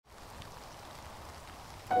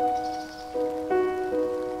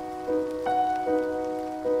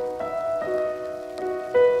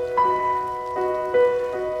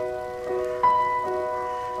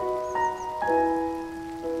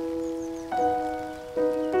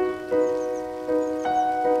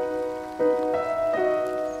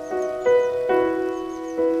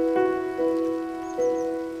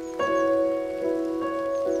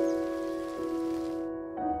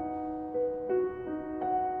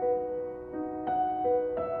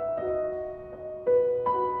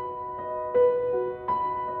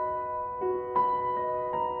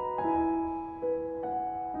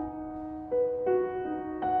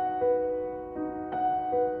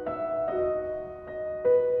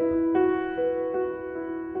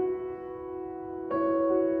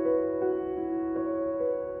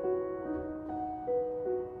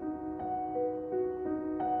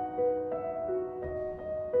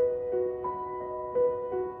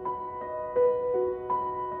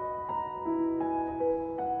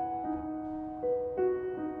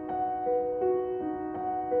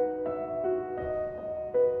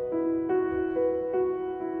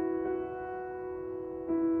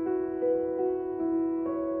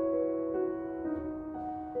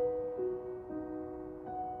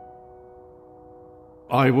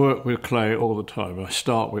I work with clay all the time. I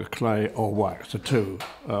start with clay or wax. The two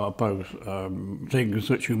are both things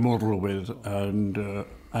that you model with and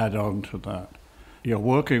add on to that. You're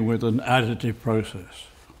working with an additive process.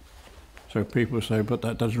 So people say, but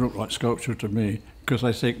that doesn't look like sculpture to me, because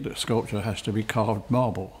I think that sculpture has to be carved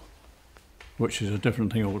marble, which is a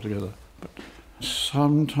different thing altogether. But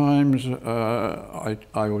sometimes I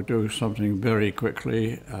will do something very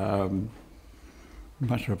quickly, a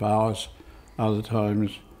matter of hours. Other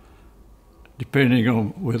times, depending on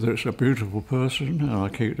whether it's a beautiful person, and I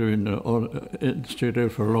keep doing it in the studio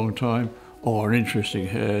for a long time, or an interesting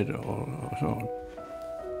head, or so on.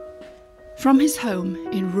 From his home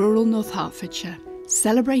in rural North Hertfordshire,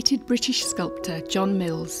 celebrated British sculptor John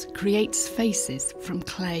Mills creates faces from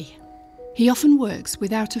clay. He often works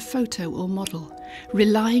without a photo or model,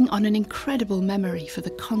 relying on an incredible memory for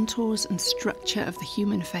the contours and structure of the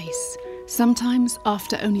human face, sometimes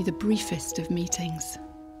after only the briefest of meetings.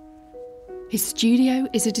 His studio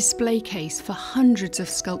is a display case for hundreds of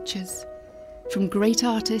sculptures, from great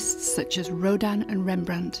artists such as Rodin and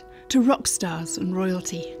Rembrandt to rock stars and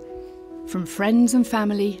royalty, from friends and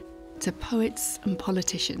family to poets and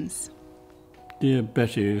politicians. Dear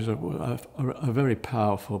Betty is a very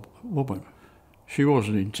powerful woman. She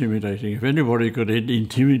wasn't intimidating. If anybody could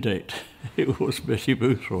intimidate, it was Betty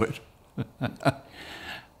Boothroyd.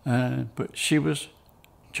 But she was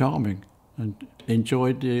charming and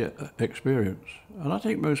enjoyed the experience. And I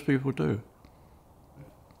think most people do.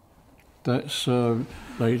 That's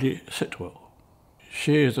Lady Sitwell.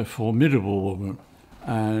 She is a formidable woman,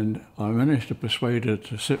 and I managed to persuade her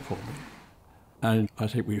to sit for me. And I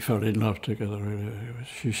think we fell in love together, really.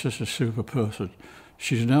 She's just a super person.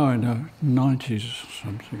 She's now in her 90s or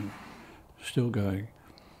something, still going.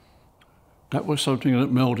 That was something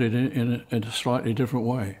that melded in a slightly different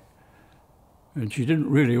way. And she didn't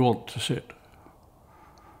really want to sit.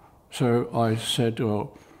 So I said,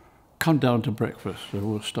 well, come down to breakfast and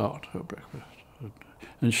we'll start her breakfast.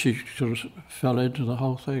 And she sort of fell into the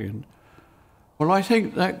whole thing. Well, I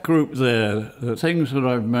think that group there, the things that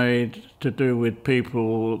I've made to do with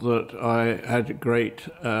people that I had great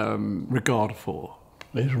regard for.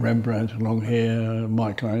 There's Rembrandt along here,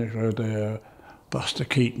 Michelangelo there, Buster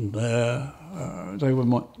Keaton there. They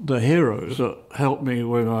were the heroes that helped me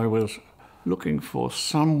when I was looking for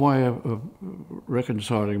some way of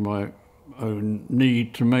reconciling my own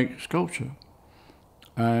need to make sculpture.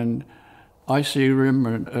 And I see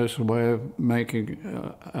Rembrandt as a way of making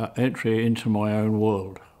entry into my own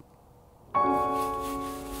world.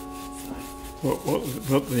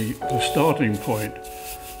 But the starting point,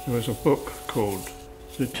 there was a book called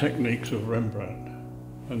The Techniques of Rembrandt,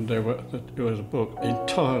 and it was a book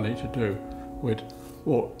entirely to do with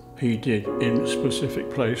what he did in specific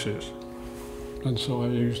places. And so I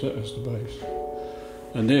used that as the base.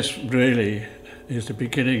 And this really is the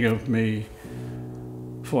beginning of me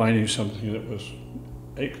finding something that was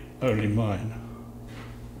only mine.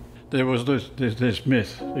 There was this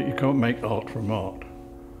myth that you can't make art from art.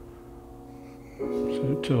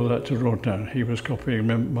 So tell that to Rodin. He was copying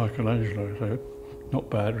Michelangelo, so not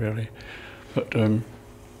bad really. But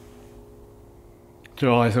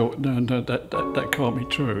so I thought, no, that can't be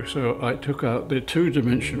true. So I took out the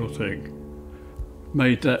two-dimensional thing,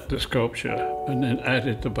 made that the sculpture, and then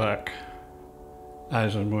added the back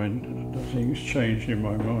as and when the things changed in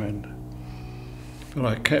my mind. But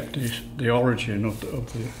I kept the origin of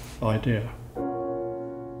the idea.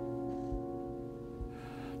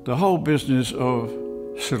 The whole business of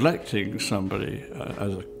selecting somebody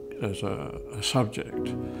as a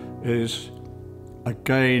subject is,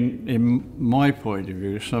 again, in my point of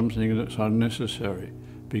view, something that's unnecessary,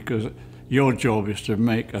 because your job is to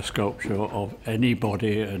make a sculpture of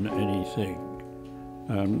anybody and anything.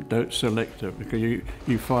 Don't select it, because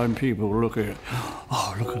you find people looking at,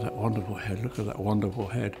 oh, look at that wonderful head, look at that wonderful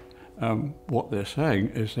head. What they're saying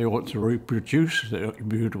is they want to reproduce their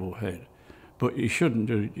beautiful head, but you shouldn't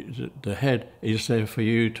do. The head is there for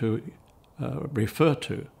you to refer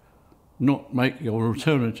to, not make your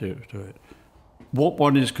alternative to it. What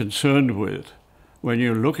one is concerned with when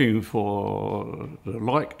you're looking for the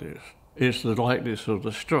likeness is the likeness of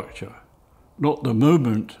the structure, not the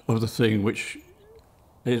movement of the thing which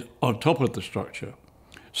is on top of the structure.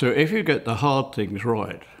 So if you get the hard things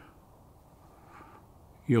right,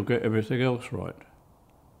 you'll get everything else right,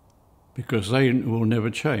 because they will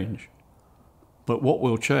never change. But what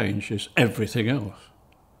will change is everything else.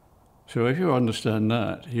 So if you understand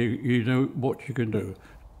that, you know what you can do.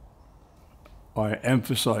 I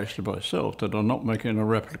emphasize to myself that I'm not making a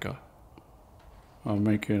replica. I'm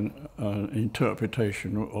making an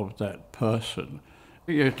interpretation of that person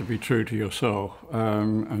You have to be true to yourself,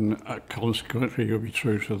 and consequently you'll be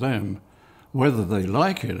true to them. Whether they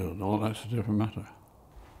like it or not, that's a different matter.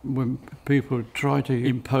 When people try to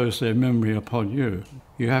impose their memory upon you,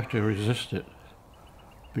 you have to resist it,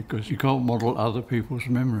 because you can't model other people's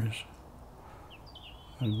memories.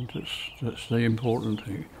 And that's the important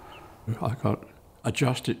thing. I can't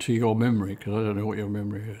adjust it to your memory, because I don't know what your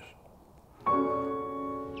memory is.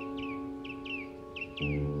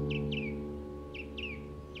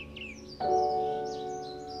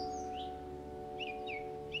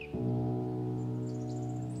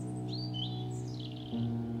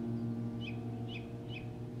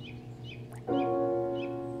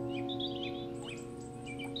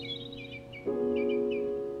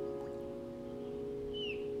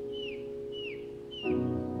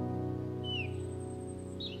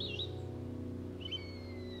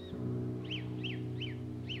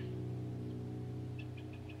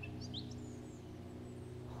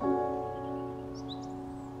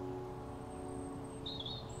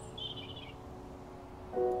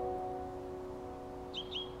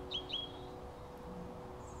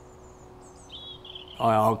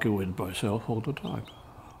 I argue with myself all the time,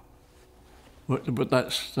 but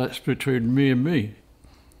that's between me and me.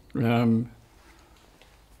 And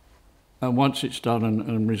once it's done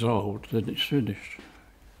and resolved, then it's finished.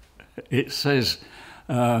 It says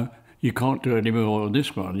you can't do any more on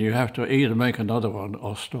this one. You have to either make another one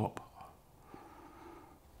or stop.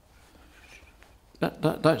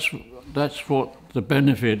 That's what the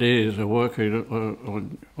benefit is of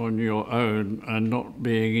working on your own and not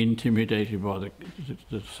being intimidated by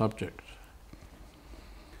the subject.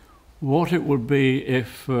 What it would be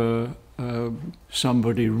if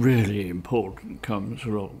somebody really important comes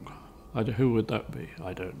along. Who would that be?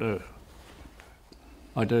 I don't know.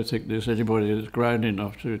 I don't think there's anybody that's grand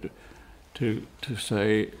enough to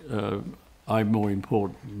say I'm more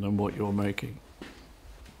important than what you're making.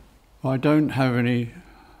 I don't have any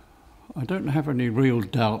real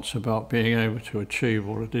doubts about being able to achieve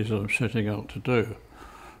what it is I'm setting out to do.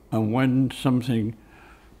 And when something,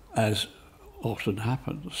 as often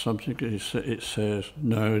happens, it says,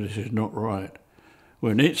 no, this is not right.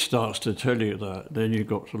 When it starts to tell you that, then you've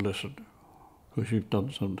got to listen, because you've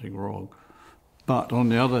done something wrong. But on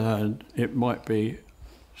the other hand, it might be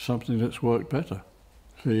something that's worked better.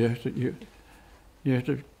 So you have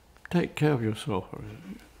to take care of yourself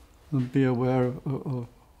and be aware of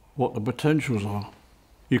what the potentials are.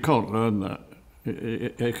 You can't learn that.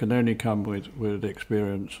 It can only come with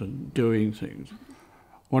experience and doing things.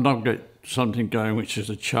 When I get something going which is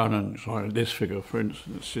a challenge, like this figure, for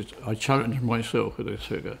instance, I challenge myself with this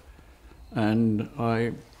figure, and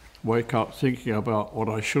I wake up thinking about what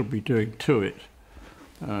I should be doing to it.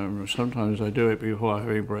 Sometimes I do it before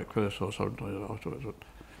having breakfast, or sometimes afterwards.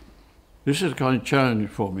 This is a kind of challenge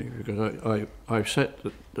for me, because I've set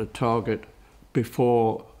the target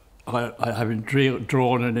before I haven't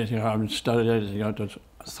drawn anything, I haven't studied anything. I just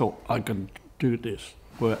thought I can do this,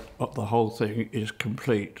 where the whole thing is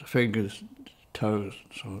complete, fingers, toes,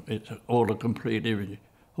 so it's all a complete image,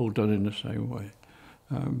 all done in the same way.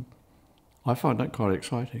 I find that quite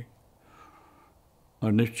exciting.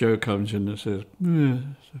 And if Joe comes in and says,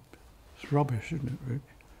 it's rubbish, isn't it, really?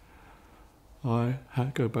 I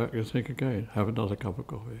go back and think again, have another cup of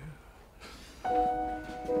coffee.